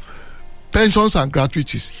of pensions and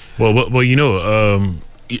gratuities. Well, you know,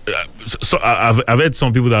 so I've heard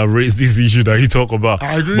some people that have raised this issue that you talk about.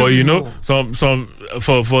 But you know, some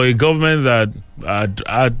for a government that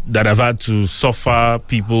have had to suffer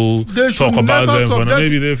people talk about them, but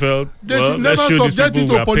maybe they felt let's show these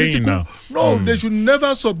people we are paying now. No, they should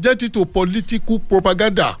never subject it to political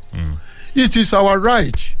propaganda. It is our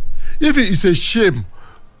right. If it is a shame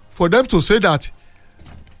for them to say that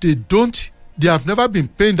they have never been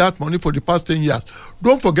paying that money for the past 10 years.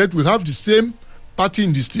 Don't forget, we have the same party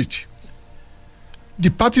in the state. The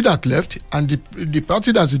party that left and the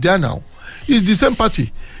party that's there now is the same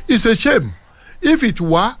party. It's a shame. If it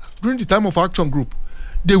were during the time of Action Group,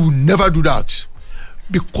 they would never do that.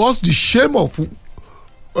 Because the shame of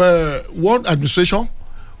one administration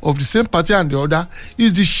of the same party and the other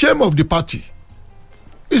is the shame of the party.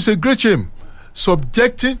 It's a great shame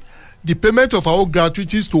subjecting the payment of our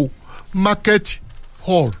gratuities to market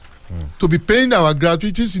hall, to be paying our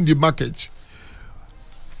gratuities in the market.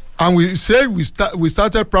 And we said we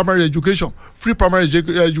started primary education, free primary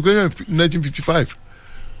education in 1955.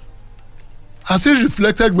 Has it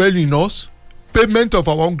reflected well in us? Payment of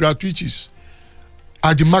our own gratuities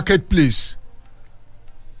at the marketplace.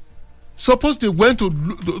 Suppose they went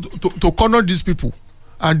to corner these people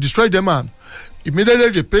and destroy them, and immediately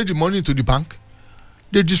they pay the money to the bank.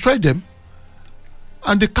 They destroy them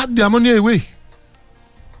and they cut their money away.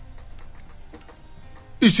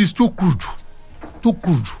 It is too crude. Too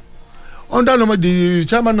crude. Under the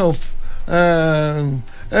chairman of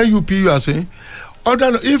LUP, you are saying,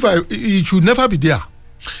 it should never be there.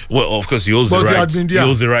 Well, of course, he holds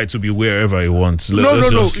the right to be wherever he wants. No.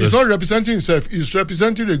 He's not representing himself. He's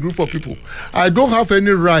representing a group of people. I don't have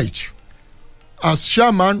any right as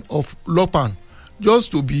chairman of LOPAN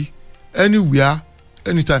just to be anywhere,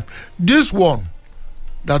 anytime. This one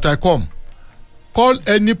that I call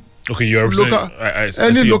any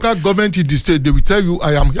local government in the state, they will tell you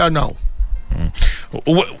I am here now.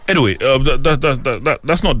 Well, anyway,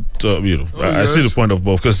 that's not I see the point of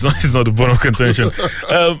Bob, because it's not the point of contention.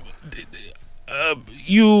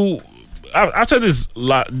 You after this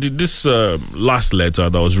last letter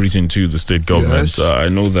that was written to the state government, I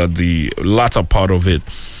know that the latter part of it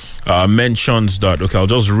mentions that. Okay, I'll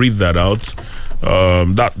just read that out.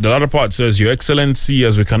 That the latter part says, "Your Excellency,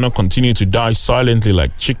 as we cannot continue to die silently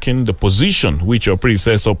like chicken, the position which your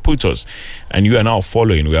predecessor put us, and you are now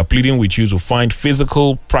following, we are pleading with you to find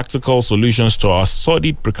physical, practical solutions to our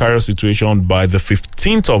sordid, precarious situation by the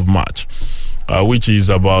 15th of March, which is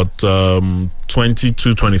about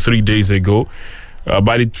 23 days ago.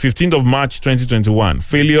 by the 15th of March 2021,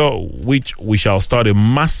 failure which we shall start a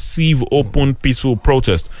massive, open, peaceful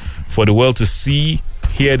protest for the world to see,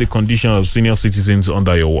 hear the condition of senior citizens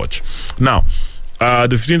under your watch. Now,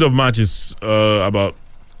 the 15th of March is about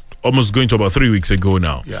almost going to about 3 weeks ago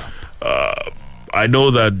now. Yeah. I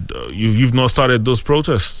know that you've not started those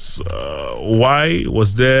protests. Why?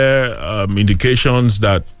 Was there indications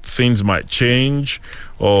that things might change,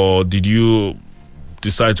 or did you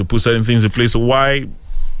decide to put certain things in place? Why,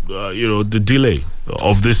 the delay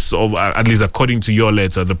of this, at least according to your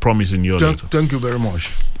letter, the promise in your letter? Thank you very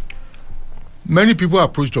much. Many people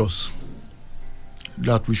approached us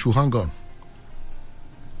that we should hang on,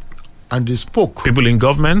 and they spoke. People in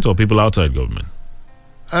government or people outside government?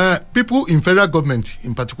 People in federal government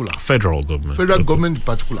in particular. Federal government. Federal government in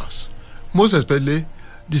particulars. Most especially,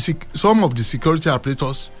 some of the security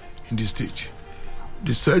operators in the state.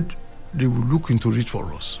 They said they will look into it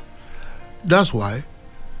for us. That's why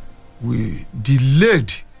we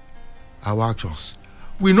delayed our actions.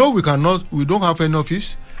 We know we don't have any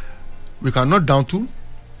office, we cannot down tool,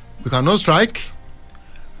 we cannot strike,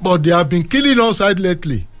 but they have been killing us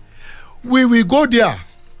silently. We will go there.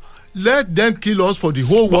 Let them kill us for the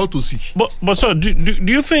whole world to see. But sir, do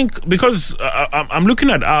you think, because I'm looking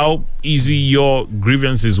at how easy your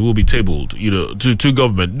grievances will be tabled, to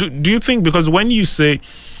government. Do you think, because when you say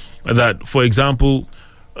that, for example,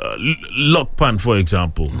 Lokpan, for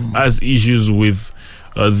example, has issues with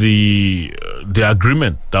the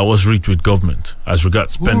agreement that was reached with government as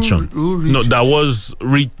regards pension. No, that was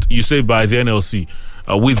reached, you say, by the NLC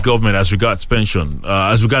with government as regards pension,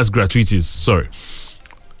 as regards gratuities. Sorry.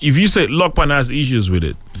 If you say Lokpan has issues with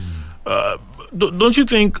it, don't you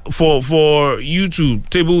think for you to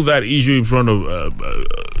table that issue in front of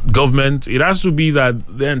government, it has to be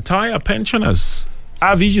that the entire pensioners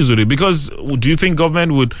have issues with it? Because do you think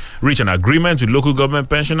government would reach an agreement with local government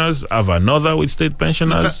pensioners, have another with state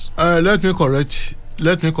pensioners? Let me correct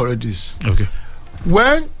this. Okay.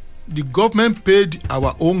 When the government paid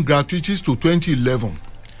our own gratuities to 2011,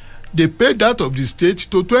 they paid that of the state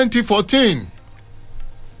to 2014.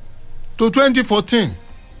 To 2014,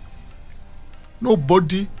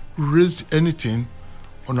 nobody raised anything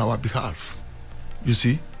on our behalf. You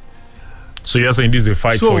see? So you're saying this is a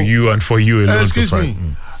fight for you and for you alone? Excuse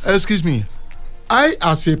me. I,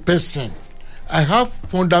 as a person, I have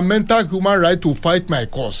fundamental human right to fight my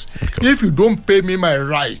cause. Okay. If you don't pay me my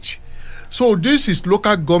right. So this is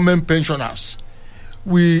local government pensioners.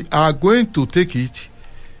 We are going to take it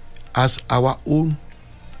as our own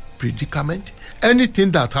predicament.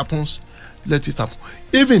 Anything that happens, let it happen.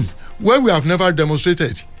 Even when we have never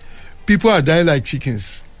demonstrated, people are dying like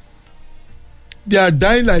chickens. They are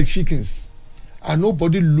dying like chickens. And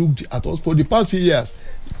nobody looked at us for the past years.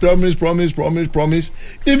 Promise.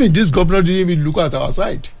 Even this governor didn't even look at our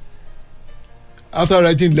side. After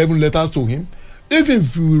writing 11 letters to him, even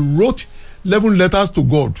if we wrote 11 letters to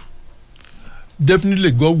God, definitely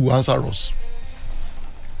God will answer us.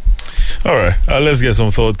 All right, let's get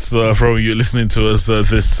some thoughts from you listening to us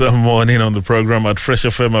this morning on the program at Fresh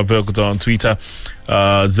FM Abeokuta on Twitter,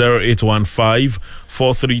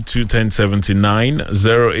 0815-432-1079,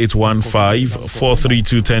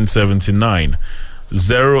 0815-432-1079,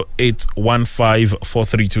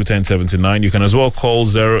 0815-432-1079. You can as well call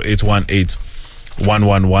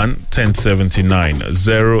 0818-111-1079,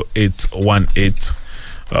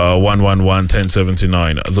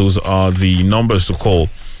 0818-111-1079. Those are the numbers to call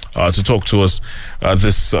to talk to us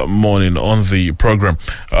this morning on the program,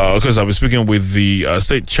 because I'll be speaking with the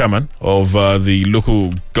state chairman of the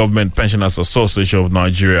Local Government Pensioners Association of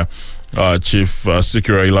Nigeria, Chief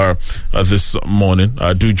Sikira Ilara, this morning.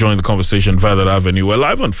 Do join the conversation via that avenue. We're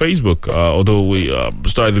live on Facebook, although we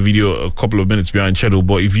started the video a couple of minutes behind schedule.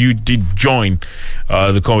 But if you did join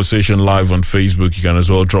the conversation live on Facebook, you can as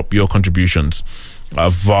well drop your contributions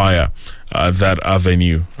via that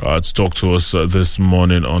avenue to talk to us this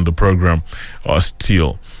morning on the program.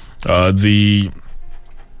 Still, I'm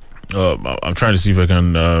trying to see if I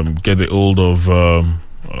can get the hold of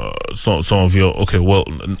some of your. I'm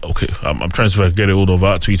trying to see if I can get a hold of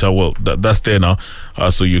our Twitter. Well, that's there now,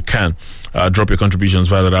 so you can drop your contributions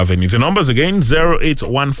via that avenue. The numbers again: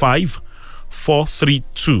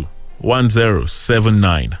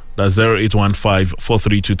 0815-432-1079. That's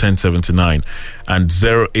 0815-432-1079 and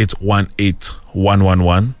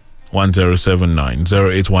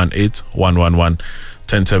 0818-111-1079.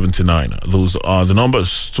 0818-111-1079. Those are the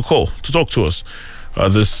numbers to call to talk to us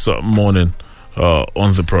this morning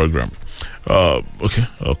on the program.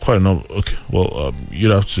 Quite a number. Okay, well,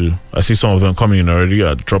 you'd have to. I see some of them coming in already.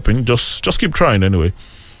 Dropping. Just keep trying anyway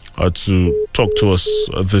to talk to us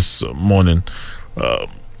this morning.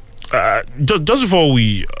 Just before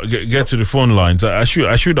we get to the phone lines, I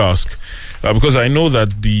should ask, because I know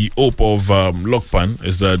that the hope of Lokpan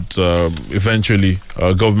is that eventually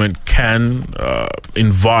government can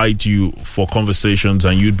invite you for conversations,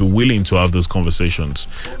 and you'd be willing to have those conversations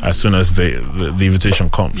as soon as the invitation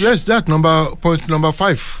comes. Yes, that's point number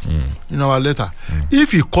 5 in our letter.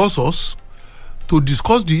 If he calls us to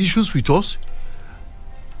discuss the issues with us,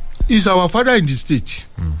 he's our father in the state.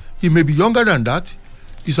 He may be younger than that.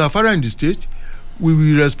 He's our father in the state. We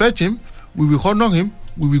will respect him. We will honor him.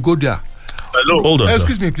 We will go there. Hello. Hold on.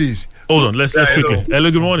 Excuse me, please. Hold on. Let's quickly.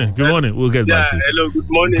 Hello. Good morning. Good morning. We'll get back to you. Hello. Good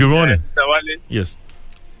morning. Good morning. Yes.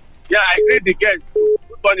 Yeah, I greet the guest.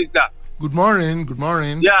 Good morning, sir. Good morning. Good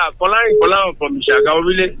morning. Yeah, Kolan from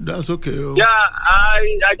Shagawa. That's okay. Yeah,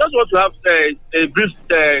 I just want to have a brief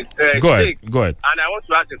Go ahead. and I want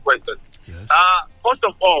to ask a question. Yes. First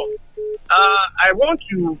of all, I want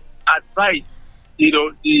to advise, the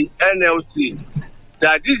NLC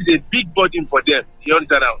that this is a big burden for them. You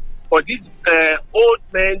understand now? For these old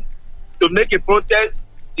men to make a protest,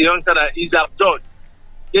 you understand, is absurd.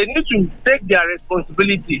 They need to take their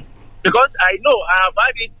responsibility, because I know I have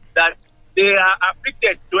had it that they are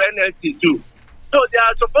afflicted to NLC too. So they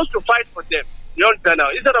are supposed to fight for them. You understand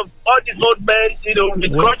now? Instead of all these old men,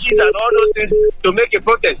 with crutches and all those things to make a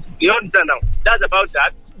protest. You understand now? That's about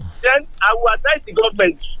that. Then I will advise the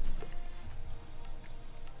government.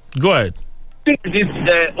 Go ahead. This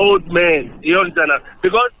old man, you understand now?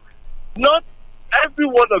 Because not every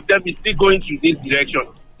one of them is still going through this direction.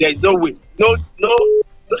 There is no way. No,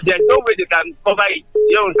 there's no way they can cover it.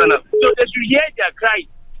 You understand now? So they should hear their cry.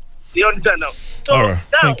 You understand now? So all right.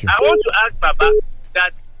 Now Thank you. I want to ask Baba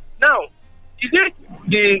that now, is it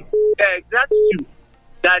the gratitude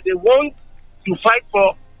that they want to fight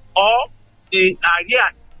for, or the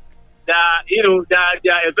areas that they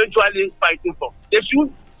are eventually fighting for? They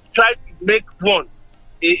should try to make one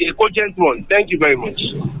a cogent one. Thank you very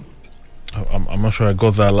much. I'm not sure I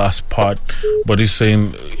got that last part, but he's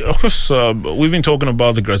saying, of course, we've been talking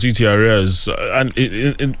about the gratuity areas, and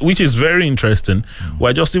which is very interesting.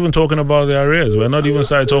 We're just even talking about the areas. We're not even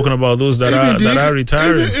started talking about those that are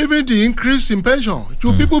retiring. Even the increase in pension.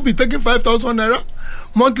 Should people be taking 5,000 naira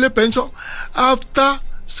monthly pension after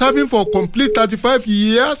serving for complete 35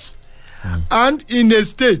 years, and in a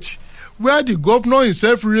state where the governor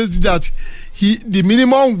himself raised that the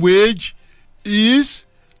minimum wage is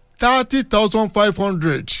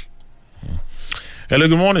 30,500. Hello,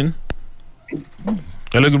 good morning.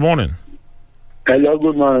 Hello, good morning. Hello,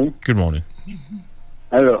 good morning. Good morning.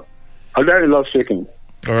 Hello. Adarilo speaking.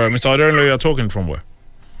 All right, Mr. Adarilo, you're talking from where?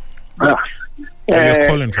 You're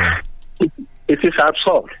calling from? It is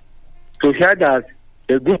absurd to hear that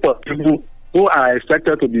a group of people who are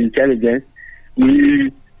expected to be intelligent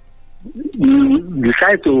will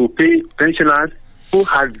decide to pay pensioners who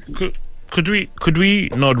have... Could we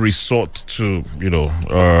not resort to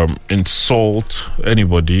insult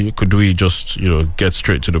anybody? Could we just get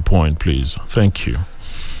straight to the point, please? Thank you.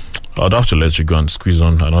 I'd have to let you go and squeeze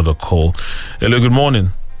on another call. Hello, good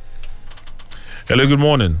morning. Hello, good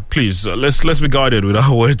morning. Please, let's be guided with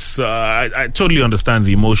our words. I totally understand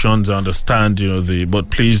the emotions. I understand, but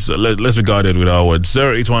please, let's be guided with our words.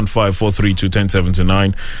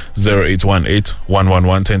 0815-432-1079,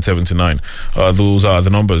 0818-111-1079. Those are the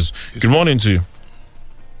numbers. Good morning to you.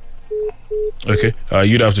 Okay,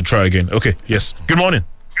 you'd have to try again. Okay, yes. Good morning.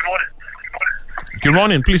 Good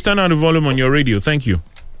morning. Please turn down the volume on your radio. Thank you.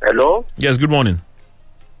 Hello? Yes, good morning.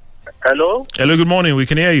 Hello? Hello, good morning. We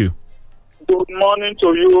can hear you. Good morning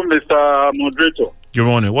to you, Mr. Moderator. Good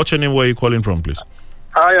morning. What's your name? Where are you calling from, please?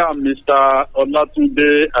 I am Mr.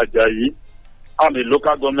 Olatunde Ajayi. I'm a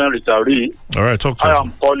local government retiree. All right, talk to us. I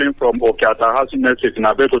am calling from Okeata Housing Estate in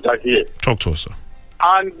Abeokuta here. Talk to us, sir.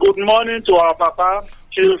 And good morning to our Papa,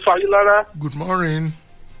 Chief Fayilara. Good morning.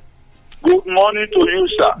 Good morning to you,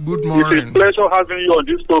 sir. Good morning. It's a pleasure having you on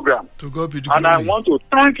this program. To God be the and glory. I want to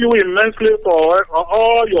thank you immensely for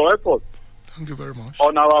all your efforts. Thank you very much.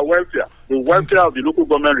 On our welfare, the welfare of the local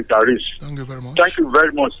government retirees. Thank you very much. Thank you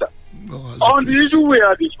very much, sir. On the issue we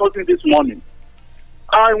are discussing this morning,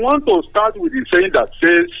 I want to start with the saying that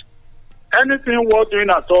says, anything worth doing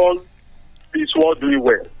at all is worth doing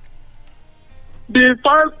well. The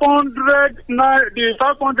 500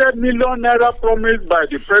 million naira promised by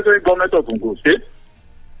the present government of Ogun State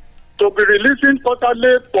to be releasing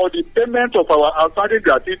quarterly for the payment of our outstanding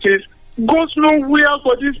gratuities goes nowhere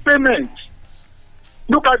for this payment.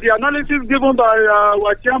 Look at the analysis given by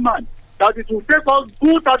our chairman that it will take us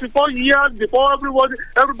good 34 years before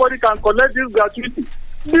everybody can collect this gratuity.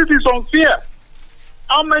 This is unfair.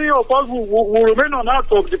 how many of us will remain on earth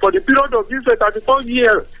for the period of this 34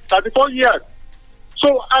 years?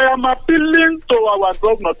 So I am appealing to our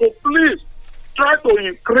governor to please try to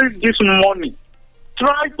increase this money.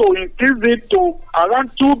 Try to increase it to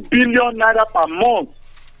around 2 billion naira per month.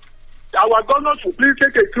 Our governor should please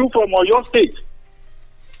take a cue from Oyo State.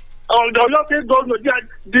 The Oyo State governor,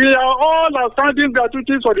 they are all outstanding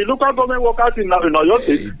gratuities for the local government workers in Oyo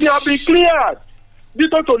State. They have been cleared. This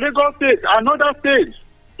to Lagos State and other states.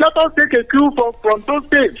 Let us take a cue from those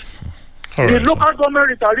states. The local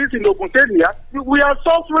government retirees in Ogun State here, we are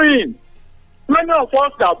suffering. Many of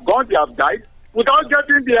us have gone, they have died without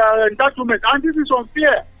getting their entitlement, and this is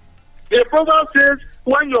unfair. The proverb says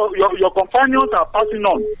when your companions are passing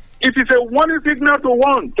on, it is a warning signal to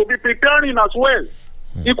one to be preparing as well.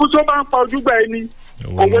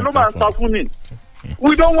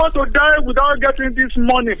 We don't want to die without getting this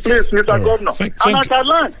money, please, Mr. Governor. Thank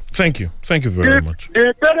you very much.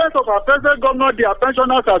 The parents of our present governor, they are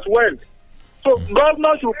pensioners as well. So,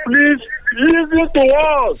 governor should please listen to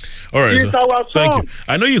us. All right. It's our son. Thank you.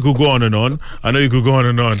 I know you could go on and on.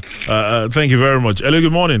 Thank you very much. Hello,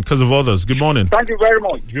 good morning. Because of others. Good morning. Thank you very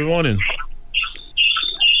much. Good morning.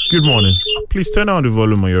 Good morning. Please turn down the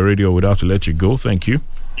volume on your radio. We'd have to let you go. Thank you.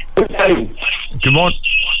 Good morning.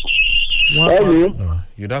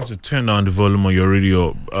 You'd have to turn down the volume on your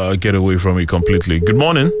radio. Get away from it completely. Good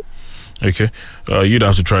morning. Okay, you'd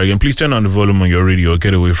have to try again. Please turn on the volume on your radio.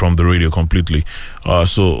 Get away from the radio completely,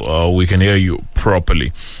 so we can hear you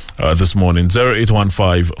properly. This morning,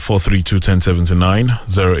 0815-432-1079,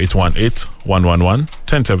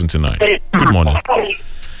 0818-111-1079. Good morning.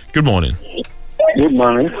 Good morning. Good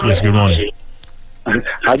morning. Yes, good morning.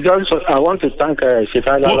 I want to thank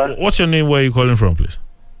Shifala. What's your name? Where are you calling from, please?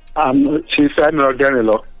 Shifala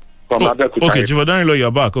Danilo. Okay, Chief Danilo,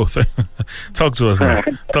 you're back. Talk to us now.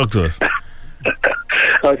 Talk to us.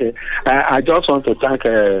 Okay, I just want to thank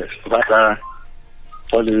Shifala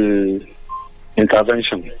for the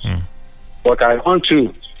intervention. But I want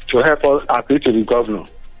you to help us appeal to the governor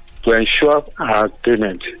to ensure our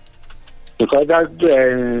payment. Because that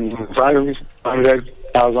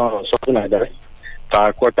 500,000 or something like that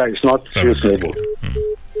per quarter is not reasonable.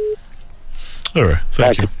 All right,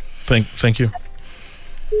 thank you. Thank you.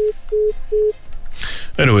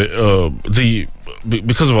 Anyway,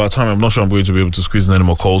 because of our time, I'm not sure I'm going to be able to squeeze in any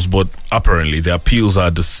more calls, but apparently the appeals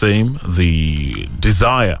are the same. The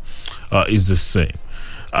desire is the same.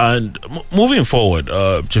 And moving forward,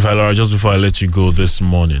 Chief Ilara, just before I let you go this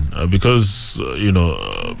morning, because, it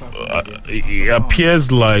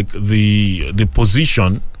appears like the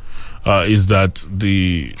position is that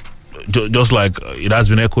just like it has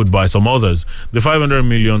been echoed by some others, the 500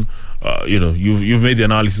 million, you've made the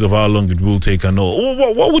analysis of how long it will take and all.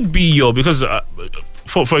 What would be your, because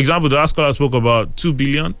for example, the last caller spoke about 2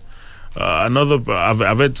 billion. I've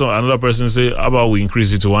heard another person say, how about we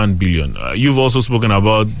increase it to 1 billion? You've also spoken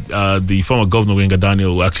about the former governor Wenga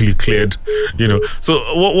Daniel who actually cleared,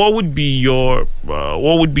 So what would be your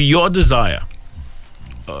desire?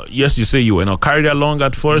 Yes, you say you were not carried along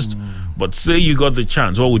at first, but say you got the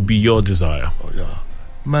chance. What would be your desire?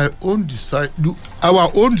 My own desire,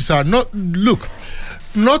 our own desire. Not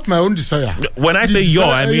my own desire. When I say your,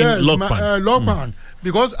 I mean Lokpan. Lokpan,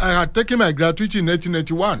 because I had taken my gratuity in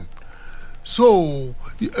 1991. So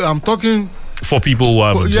I'm talking for people who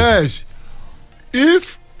have. Yes,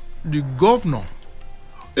 if the governor,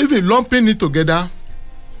 even lumping it together,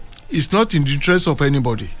 is not in the interest of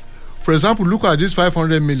anybody. For example, look at this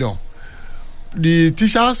 500 million. The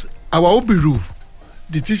teachers, our own bureau,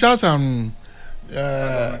 the teachers and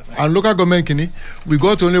local government, we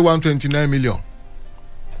got only 129 million.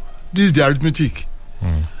 This is the arithmetic.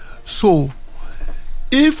 So,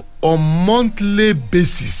 if on monthly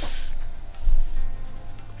basis,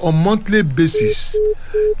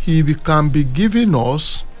 he can be giving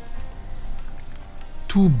us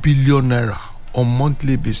 2 billion naira on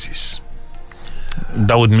monthly basis.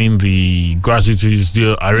 That would mean the gratuities,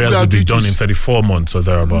 the arrears would be done in 34 months or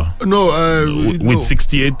thereabout. No, with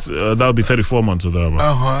 68, that would be 34 months or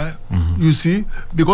thereabout. You see, because